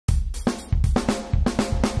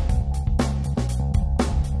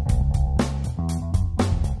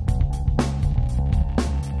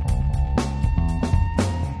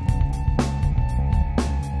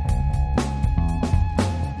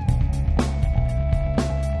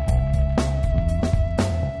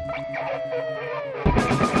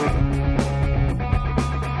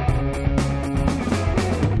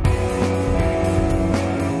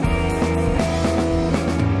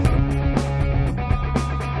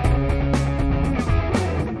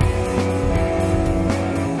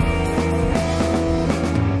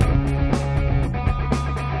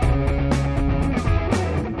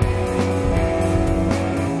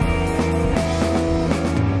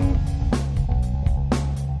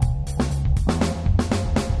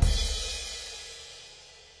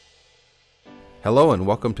Hello and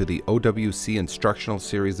welcome to the OWC instructional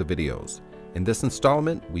series of videos. In this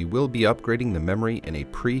installment, we will be upgrading the memory in a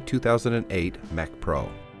pre-2008 Mac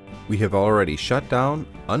Pro. We have already shut down,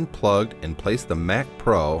 unplugged, and placed the Mac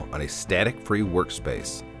Pro on a static-free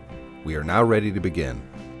workspace. We are now ready to begin.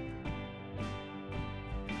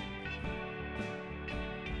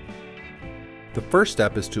 The first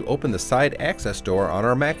step is to open the side access door on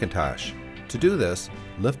our Macintosh. To do this,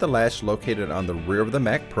 lift the latch located on the rear of the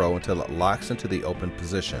Mac Pro until it locks into the open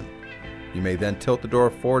position. You may then tilt the door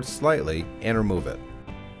forward slightly and remove it.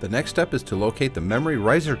 The next step is to locate the memory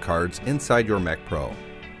riser cards inside your Mac Pro.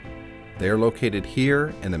 They are located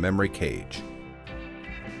here in the memory cage.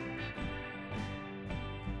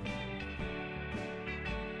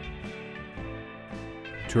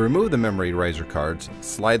 To remove the memory riser cards,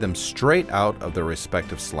 slide them straight out of their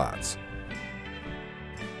respective slots.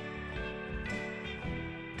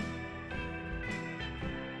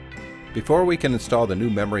 Before we can install the new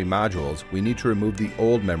memory modules, we need to remove the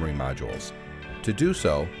old memory modules. To do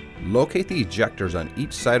so, locate the ejectors on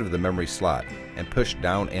each side of the memory slot and push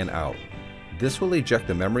down and out. This will eject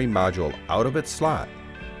the memory module out of its slot.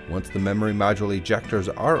 Once the memory module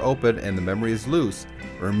ejectors are open and the memory is loose,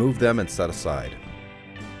 remove them and set aside.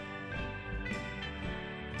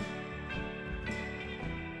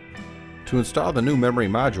 To install the new memory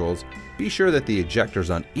modules, be sure that the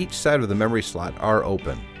ejectors on each side of the memory slot are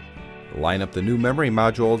open. Line up the new memory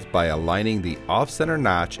modules by aligning the off-center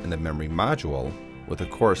notch in the memory module with a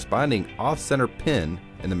corresponding off-center pin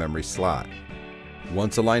in the memory slot.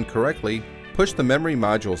 Once aligned correctly, push the memory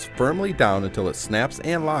modules firmly down until it snaps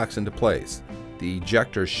and locks into place. The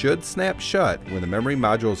ejector should snap shut when the memory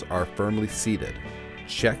modules are firmly seated.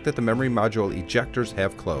 Check that the memory module ejectors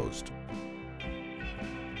have closed.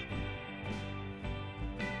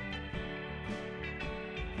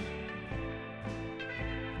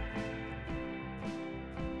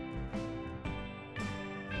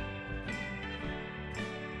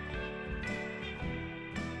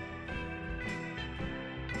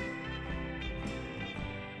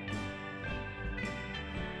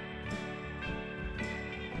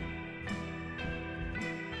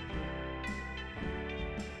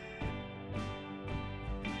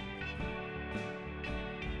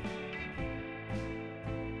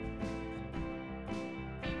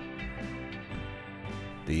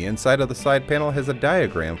 The inside of the side panel has a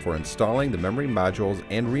diagram for installing the memory modules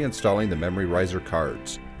and reinstalling the memory riser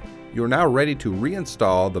cards. You are now ready to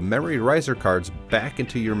reinstall the memory riser cards back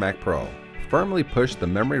into your Mac Pro. Firmly push the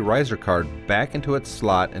memory riser card back into its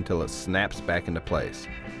slot until it snaps back into place.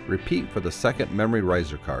 Repeat for the second memory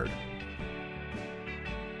riser card.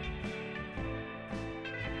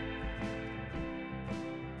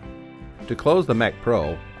 To close the Mac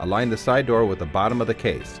Pro, align the side door with the bottom of the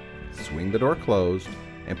case. Swing the door closed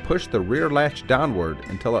and push the rear latch downward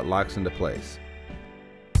until it locks into place.